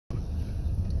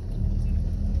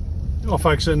Well,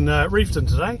 folks, in Reefton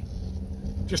today,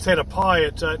 just had a pie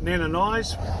at Nan and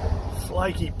I's.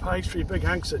 Flaky pastry, big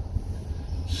hunks of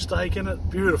steak in it,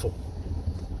 beautiful.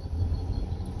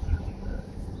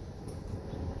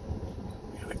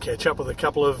 Gonna catch up with a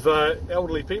couple of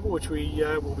elderly people, which we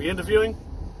will be interviewing.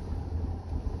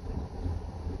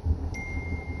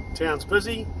 Town's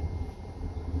busy,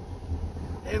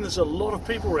 and there's a lot of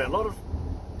people around,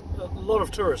 a lot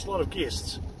of tourists, a lot of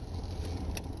guests.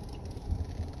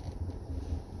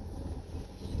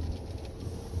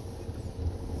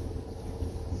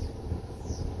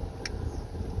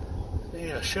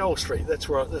 Yeah, Shell Street,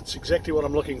 that's exactly what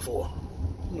I'm looking for.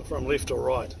 I don't know if I'm left or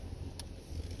right.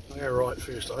 I'll go right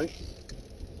first, I think.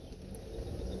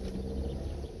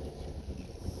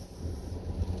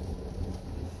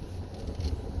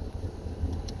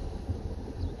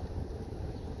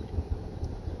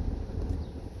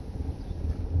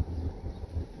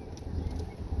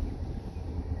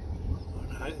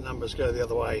 Okay, numbers go the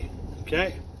other way.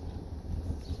 Okay.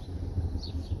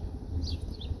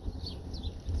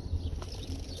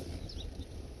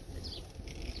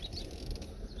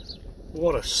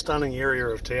 What a stunning area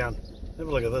of town. Have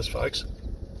a look at this, folks.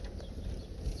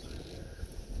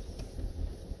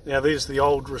 Now there's the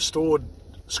old restored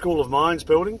School of Mines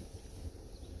building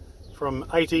from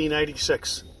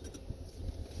 1886.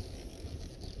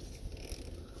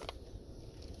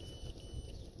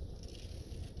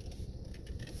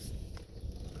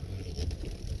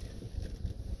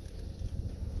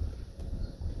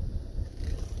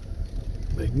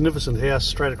 Magnificent house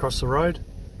straight across the road.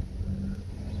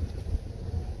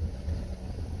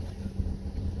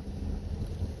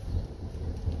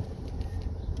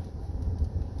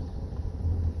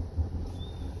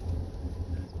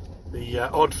 The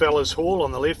Oddfellows Hall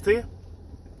on the left there.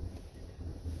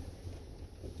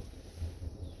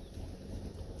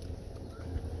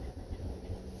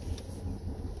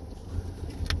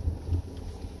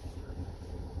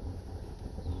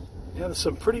 Yeah, there's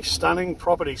some pretty stunning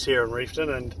properties here in Reefton,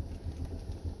 and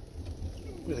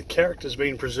where the character's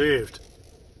been preserved.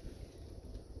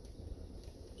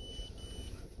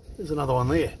 There's another one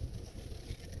there.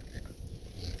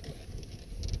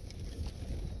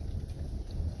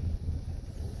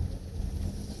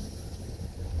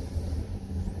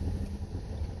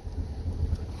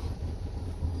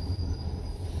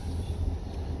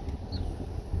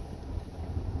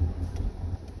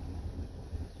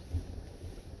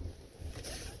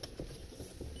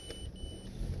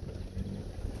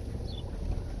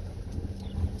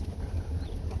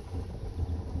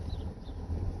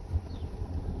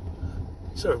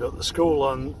 So we've got the school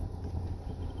on,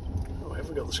 oh, have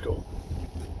we got the school?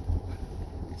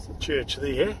 It's the church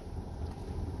there,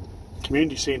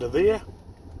 community centre there.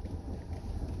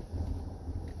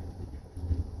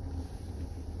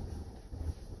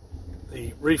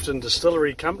 The Reefton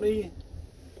Distillery Company.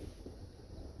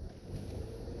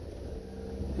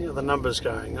 How are the numbers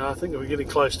going? I think we're getting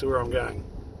close to where I'm going.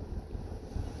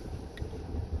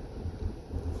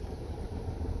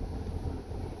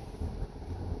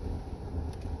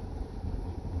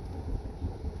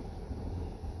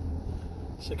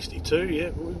 '62, yeah,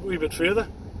 a wee bit further.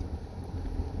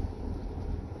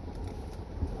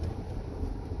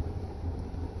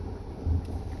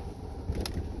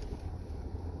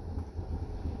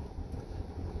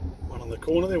 One on the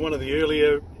corner there, one of the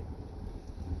earlier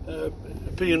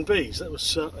B&Bs. That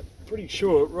was pretty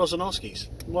sure Rosanowski's.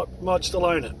 Might still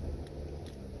own it.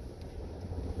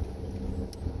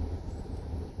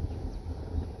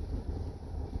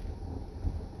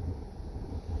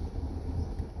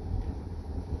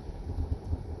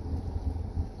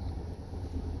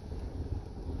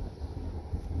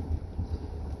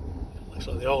 Looks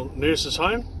like the old nurse's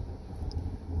home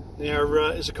now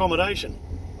is accommodation.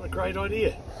 What a great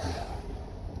idea.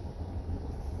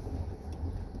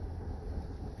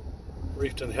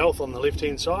 Reefton Health on the left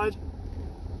hand side.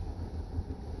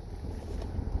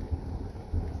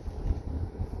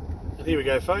 And here we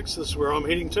go, folks, this is where I'm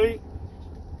heading to.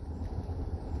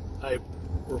 I'll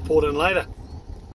report in later.